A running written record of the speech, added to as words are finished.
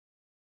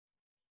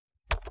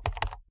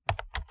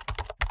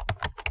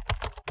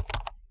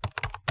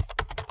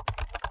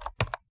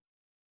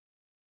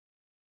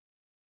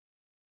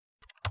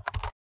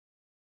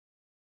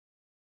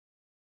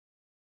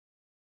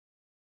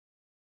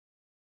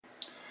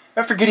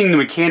After getting the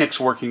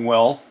mechanics working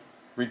well,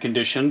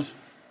 reconditioned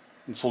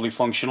and fully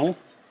functional,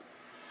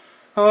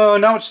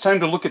 now it's time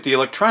to look at the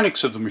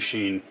electronics of the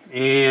machine.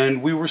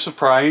 And we were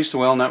surprised,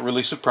 well, not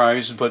really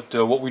surprised, but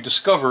what we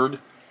discovered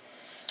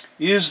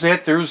is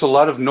that there's a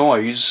lot of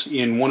noise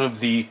in one of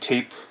the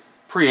tape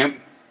preamp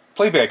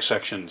playback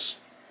sections.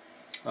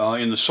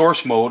 In the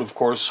source mode, of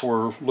course,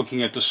 we're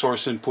looking at the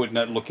source input,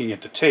 not looking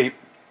at the tape,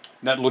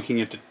 not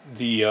looking at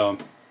the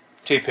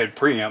tape head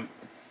preamp.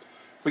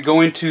 If we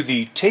go into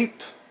the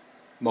tape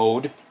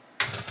mode,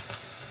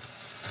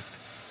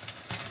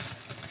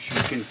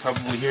 you can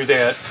probably hear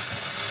that.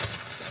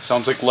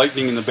 Sounds like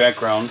lightning in the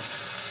background.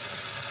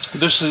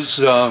 This is,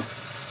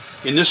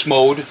 in this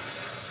mode,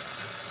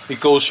 it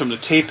goes from the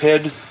tape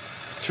head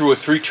through a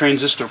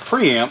 3-transistor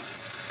preamp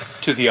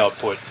to the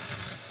output.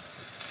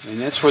 And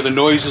that's where the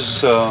noise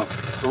is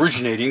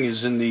originating,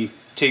 is in the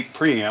tape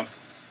preamp.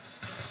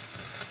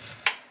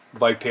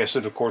 Bypass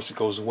it, of course, it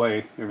goes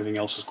away. Everything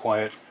else is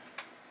quiet.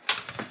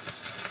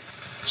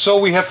 So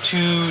we have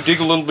to dig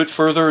a little bit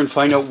further and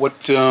find out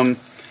what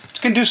it's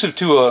conducive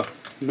to a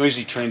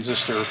noisy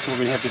transistor. We're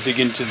going to have to dig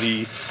into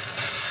the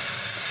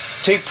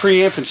tape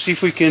preamp and see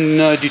if we can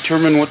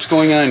determine what's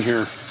going on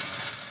here.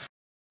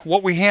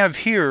 What we have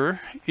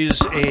here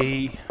is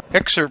an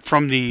excerpt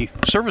from the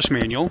service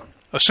manual,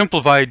 a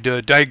simplified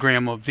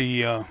diagram of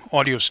the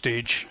audio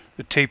stage,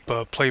 the tape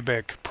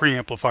playback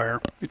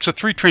preamplifier. It's a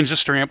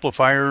 3-transistor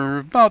amplifier,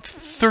 about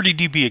 30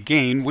 dB a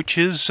gain, which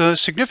is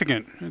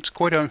significant. It's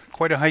quite a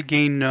high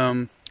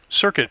gain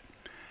circuit.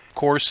 Of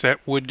course, that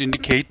would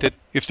indicate that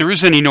if there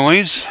is any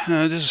noise,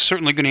 this is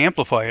certainly going to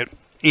amplify it.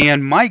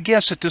 And my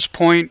guess at this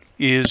point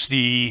is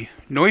the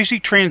noisy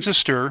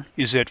transistor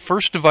is at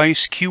first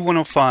device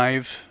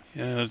Q105,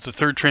 the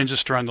 3rd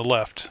transistor on the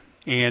left.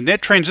 And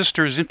that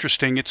transistor is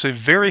interesting. It's a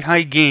very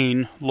high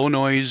gain, low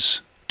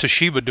noise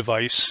Toshiba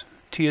device,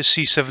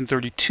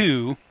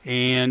 TSC732,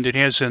 and it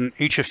has an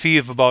HFE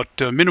of about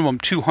minimum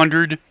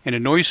 200 and a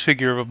noise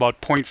figure of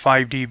about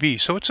 0.5 dB.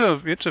 So it's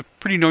a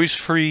pretty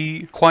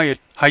noise-free, quiet,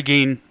 high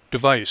gain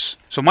device.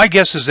 So my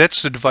guess is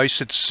that's the device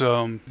that's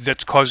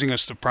causing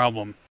us the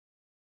problem.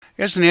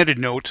 As an added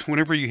note,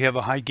 whenever you have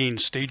a high gain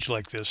stage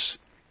like this,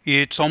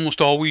 it's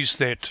almost always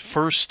that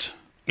first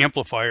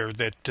amplifier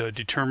that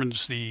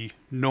determines the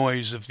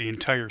noise of the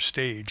entire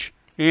stage.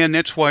 And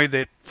that's why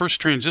that first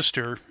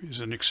transistor is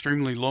an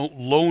extremely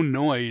low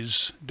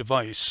noise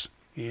device,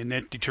 and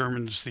that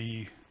determines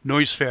the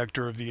noise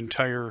factor of the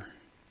entire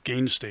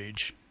gain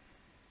stage.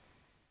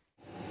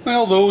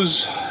 Well,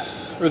 those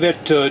are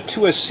that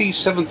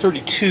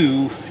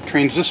 2SC732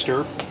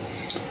 transistor.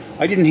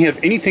 I didn't have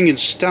anything in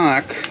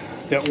stock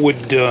that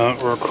would,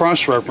 or a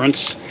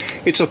cross-reference.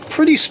 It's a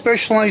pretty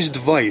specialized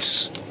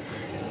device.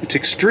 It's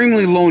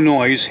extremely low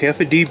noise,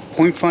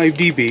 0.5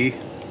 dB,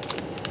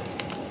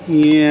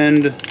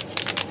 and an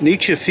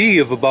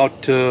HFE of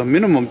about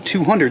minimum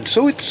 200,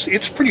 so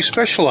it's pretty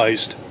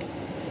specialized.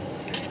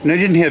 And I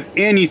didn't have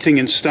anything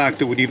in stock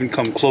that would even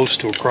come close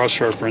to a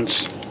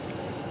cross-reference.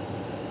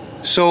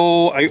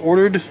 So I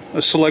ordered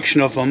a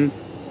selection of them,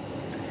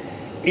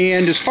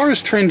 and as far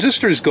as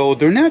transistors go,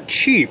 they're not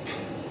cheap.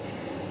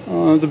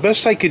 The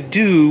best I could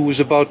do was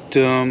about,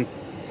 in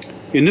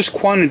this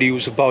quantity,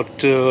 was about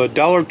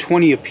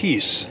 $1.20 a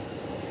piece.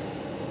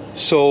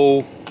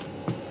 So,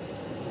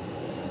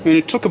 and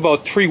it took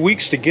about 3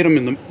 weeks to get them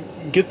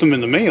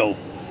in the mail.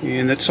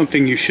 And that's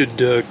something you should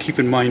keep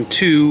in mind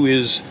too,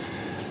 is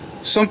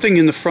something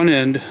in the front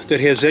end that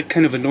has that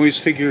kind of a noise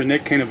figure and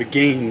that kind of a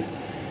gain.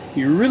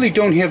 You really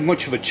don't have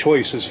much of a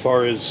choice as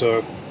far as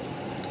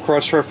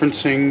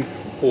cross-referencing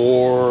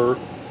or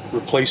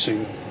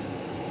replacing.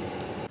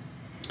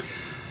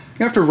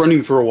 After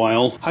running for a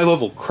while,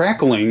 high-level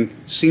crackling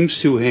seems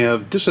to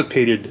have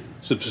dissipated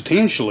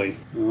substantially.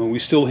 We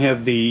still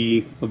have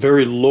a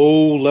very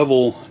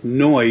low-level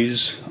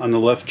noise on the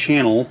left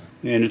channel,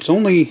 and it's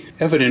only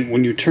evident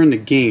when you turn the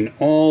gain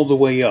all the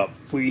way up.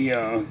 If we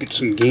get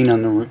some gain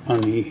on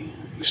the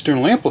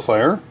external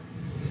amplifier,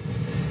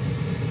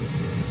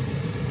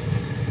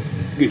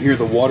 you can hear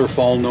the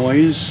waterfall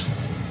noise.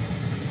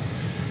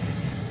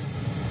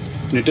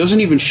 And it doesn't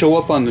even show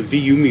up on the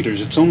VU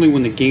meters. It's only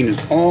when the gain is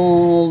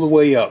all the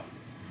way up.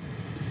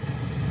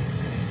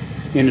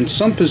 And in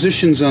some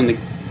positions on the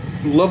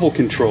level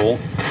control,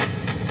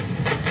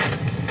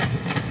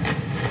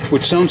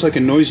 which sounds like a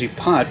noisy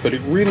pot, but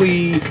it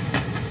really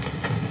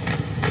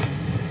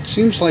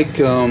seems like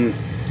the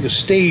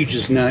stage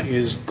is not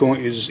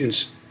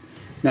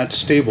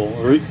stable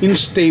or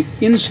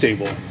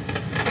unstable.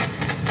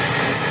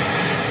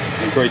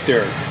 Like right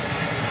there.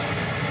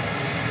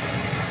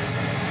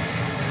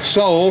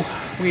 So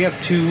we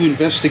have to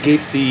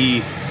investigate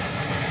the.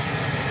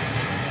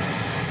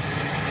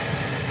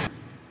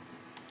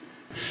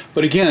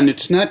 But again,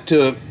 it's not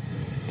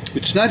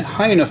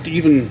high enough to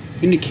even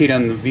indicate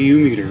on the VU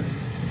meter.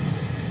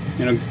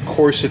 And of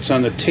course, it's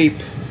on the tape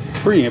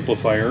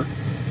preamplifier,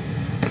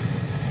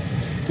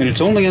 and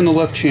it's only on the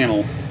left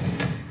channel.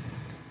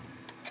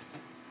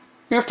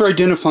 After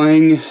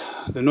identifying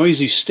the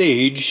noisy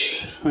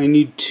stage, I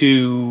need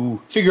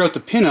to figure out the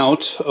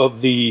pinout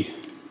of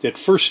that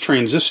first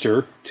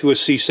transistor,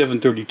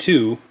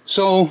 TEAC4010SL.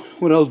 So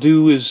what I'll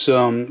do is,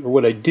 or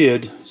what I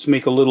did, is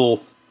make a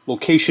little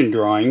location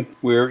drawing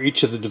where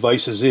each of the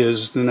devices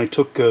is. Then I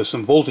took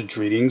some voltage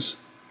readings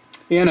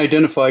and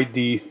identified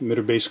the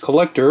emitter base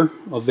collector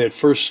of that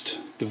first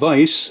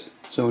device.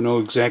 So I know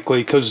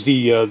exactly, because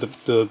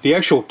the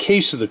actual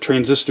case of the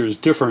transistor is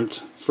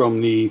different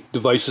from the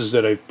devices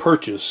that I've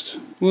purchased.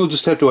 We'll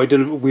just have to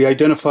we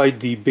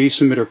identified the base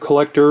emitter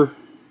collector,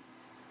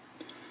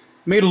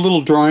 made a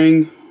little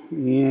drawing,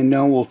 and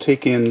now we'll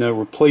take and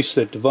replace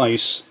that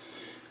device.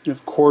 And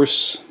of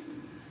course,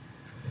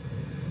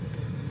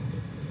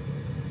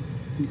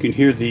 you can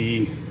hear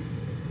the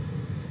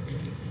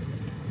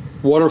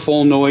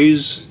waterfall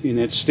noise in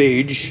that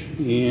stage,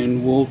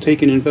 and we'll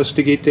take and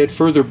investigate that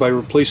further by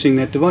replacing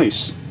that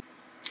device.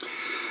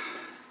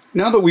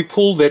 Now that we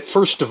pulled that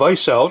first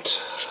device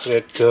out,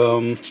 that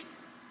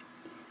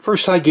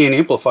first high gain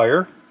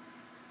amplifier,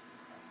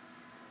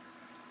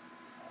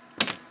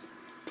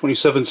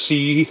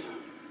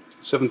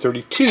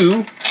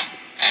 27C732,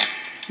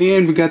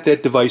 and we got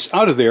that device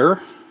out of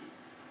there,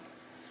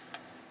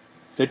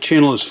 that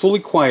channel is fully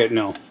quiet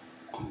now.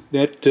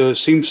 That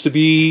seems to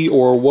be,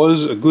 or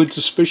was, a good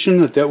suspicion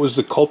that that was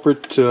the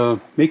culprit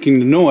making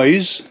the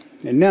noise.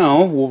 And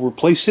now we'll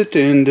replace it,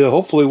 and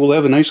hopefully we'll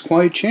have a nice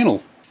quiet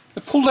channel. I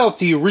pulled out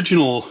the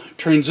original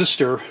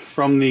transistor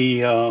from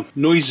the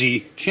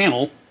noisy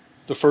channel,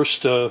 the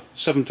first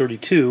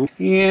 732,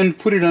 and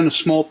put it on a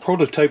small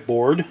prototype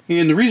board.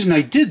 And the reason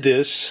I did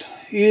this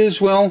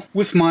is, well,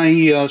 with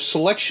my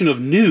selection of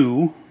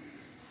new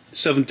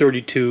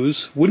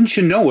 732s, wouldn't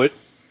you know it,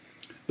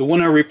 the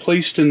one I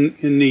replaced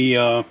in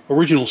the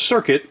original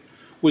circuit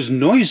was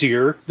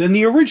noisier than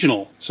the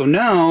original. So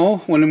now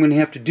what I'm going to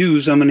have to do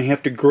is I'm going to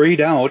have to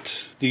grade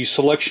out the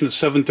selection of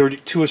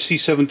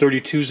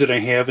TEAC732s that I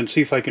have and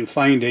see if I can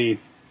find a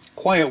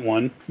quiet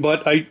one.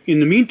 But in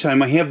the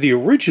meantime, I have the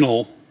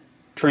original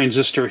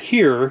transistor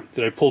here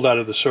that I pulled out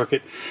of the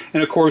circuit,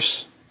 and of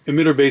course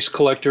emitter base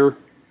collector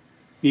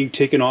being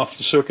taken off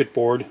the circuit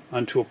board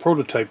onto a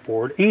prototype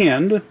board,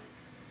 and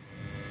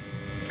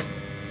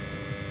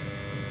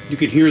you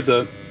can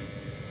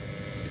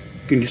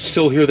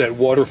still hear that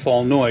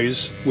waterfall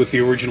noise with the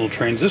original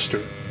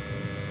transistor.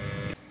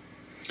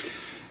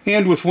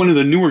 And with one of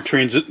the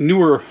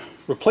newer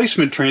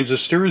replacement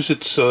transistors,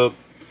 it's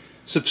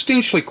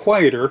substantially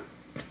quieter.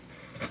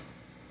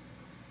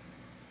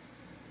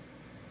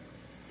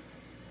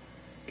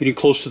 Getting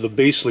close to the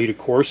base lead, of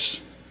course.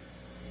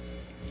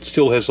 It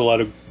still has a lot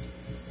of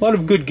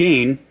good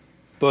gain,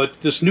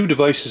 but this new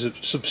device is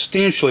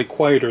substantially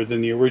quieter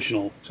than the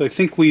original. So I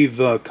think we've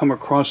come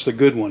across the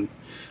good one.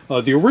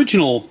 The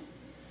original,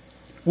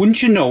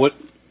 wouldn't you know it,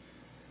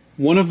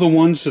 one of the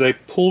ones that I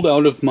pulled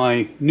out of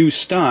my new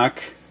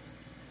stock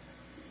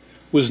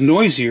was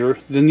noisier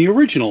than the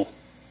original.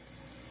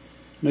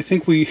 And I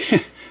think we,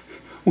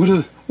 what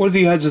are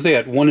the odds of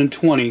that? 1 in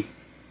 20,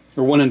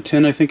 or 1 in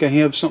 10, I think I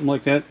have, something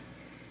like that,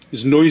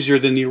 is noisier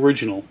than the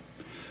original.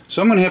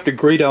 So I'm going to have to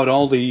grade out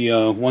all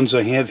the ones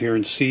I have here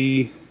and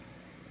see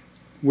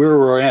where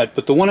we're at.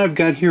 But the one I've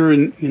got here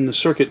in the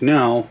circuit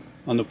now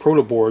on the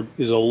proto board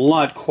is a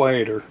lot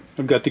quieter.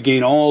 I've got the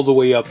gain all the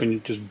way up and you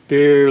just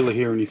barely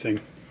hear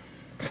anything.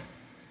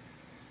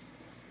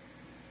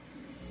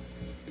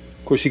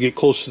 Of course, you get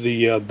close to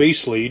the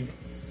bass lead,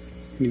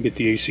 you get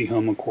the AC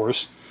hum, of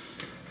course.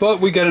 But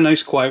we got a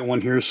nice quiet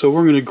one here, so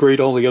we're going to grade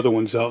all the other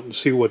ones out and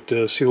see what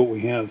we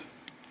have.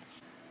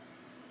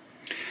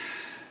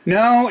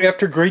 Now,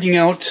 after grading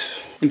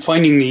out and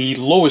finding the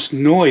lowest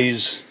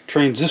noise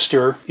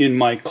transistor in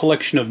my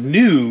collection of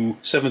new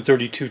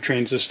 732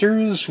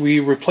 transistors, we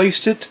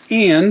replaced it,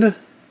 and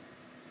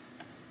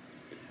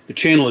the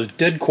channel is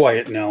dead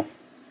quiet now.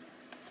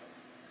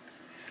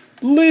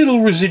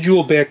 Little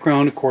residual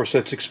background, of course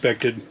that's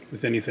expected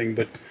with anything,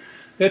 but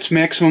that's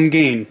maximum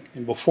gain.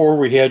 And before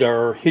we had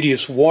our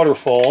hideous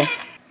waterfall,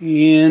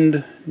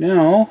 and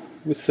now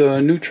with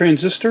the new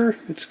transistor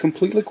it's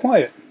completely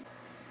quiet.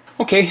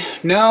 Okay,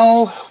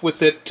 now with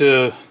that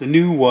the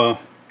new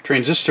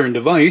transistor and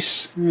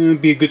device,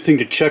 it'd be a good thing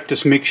to check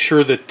to make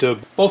sure that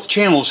both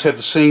channels have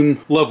the same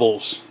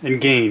levels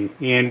and gain.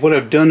 And what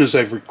I've done is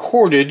I've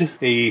recorded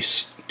a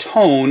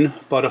tone,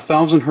 about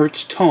 1000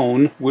 hertz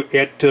tone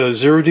at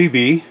 0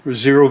 dB, or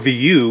 0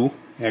 VU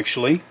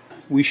actually.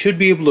 We should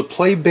be able to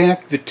play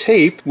back the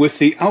tape with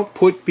the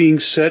output being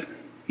set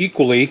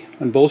equally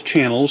on both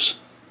channels,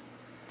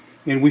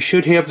 and we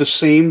should have the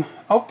same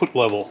output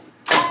level.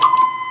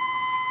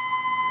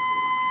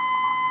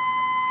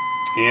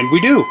 And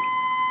we do.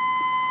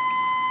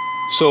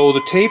 So the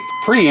tape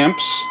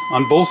preamps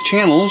on both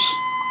channels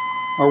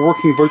are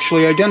working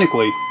virtually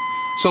identically.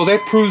 So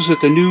that proves that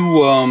the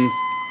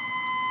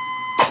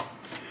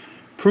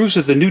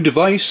new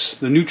device,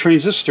 the new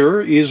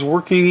transistor, is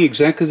working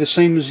exactly the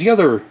same as the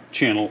other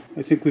channel.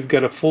 I think we've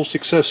got a full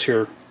success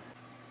here.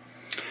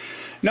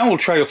 Now we'll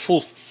try a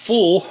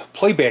full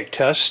playback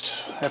test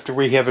after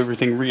we have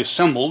everything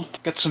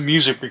reassembled. Got some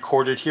music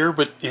recorded here,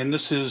 and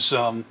this is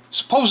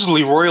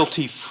supposedly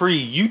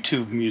royalty-free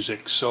YouTube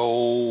music,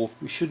 so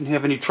we shouldn't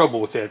have any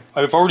trouble with that.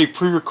 I've already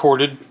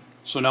pre-recorded,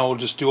 so now we'll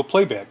just do a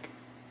playback.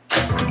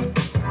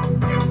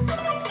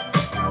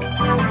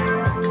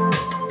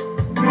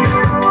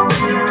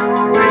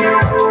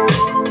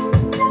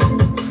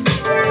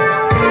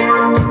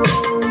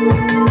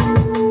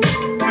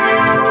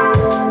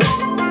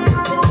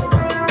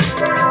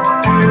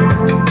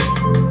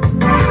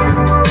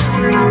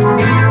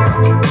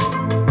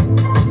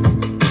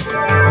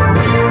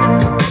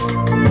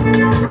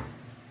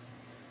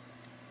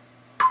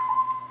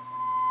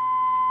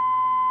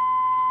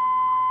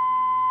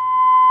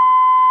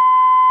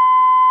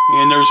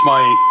 And there's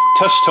my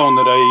test tone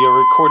that I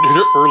recorded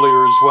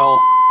earlier as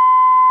well.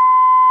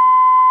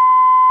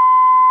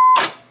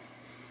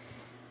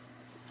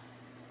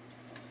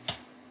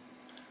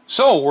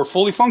 So, we're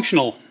fully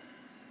functional.